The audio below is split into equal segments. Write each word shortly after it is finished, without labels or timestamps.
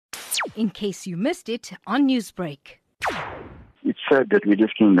in case you missed it on Newsbreak. It's sad that we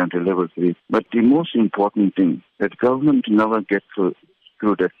just came down to level 3. But the most important thing, that government never gets through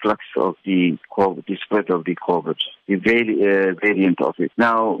the flux of the COVID, the spread of the COVID, the variant of it.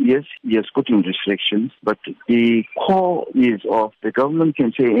 Now, yes, he has put in restrictions, but the core is of the government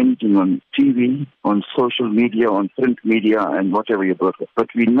can say anything on TV, on social media, on print media, and whatever you prefer. But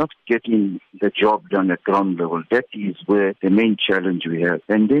we're not getting the job done at ground level. That is where the main challenge we have.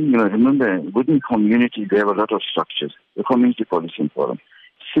 And then, remember, within communities, we have a lot of structures. The Community Policing Forum,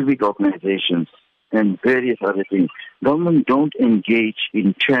 civic organizations, and various other things. Government don't engage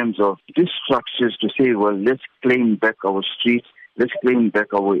in terms of these structures to say, well, let's claim back our streets, let's claim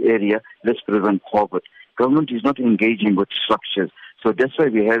back our area, let's prevent COVID. Government is not engaging with structures. So that's why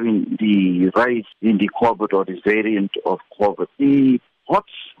we're having the rise in the COVID or this variant of COVID. The hot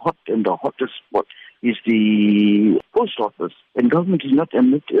and the hottest spot is the post office. And government is not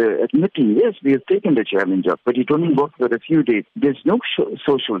admitting, yes, we have taken the challenge up, but it only worked for a few days. There's no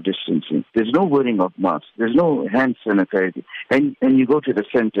social distancing. There's no wearing of masks. There's no hand sanitizer. And you go to the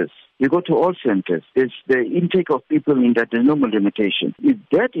centers. You go to all centers. There's the intake of people in that. There's no more limitation. If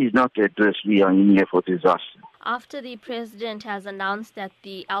that is not addressed, we are in here for disaster. After the president has announced that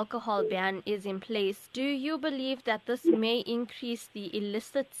the alcohol ban is in place, do you believe that this may increase the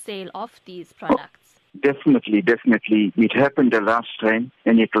illicit sale of these products? Definitely. It happened the last time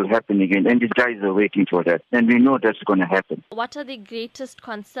and it will happen again. And these guys are waiting for that. And we know that's going to happen. What are the greatest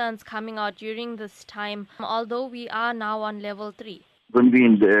concerns coming out during this time, although we are now on level 3? When we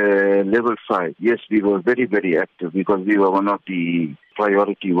in level 5, yes, we were very, very active because we were one of the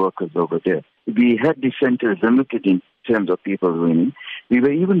priority workers over there. We had the centers limited in terms of people winning. We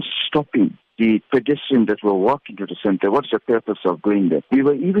were even stopping the pedestrians that were walking to the center. What's the purpose of going there? We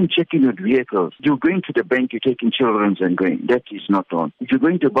were even checking with vehicles. You're going to the bank, you're taking children and going. That is not on. If you're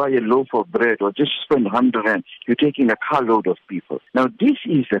going to buy a loaf of bread or just spend 100 rand, you're taking a carload of people. Now, this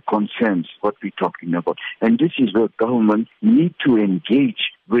is the concerns, what we're talking about. And this is where government need to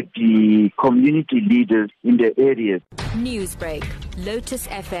engage with the community leaders in the areas. Newsbreak, Lotus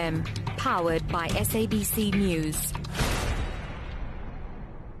FM, powered by SABC News.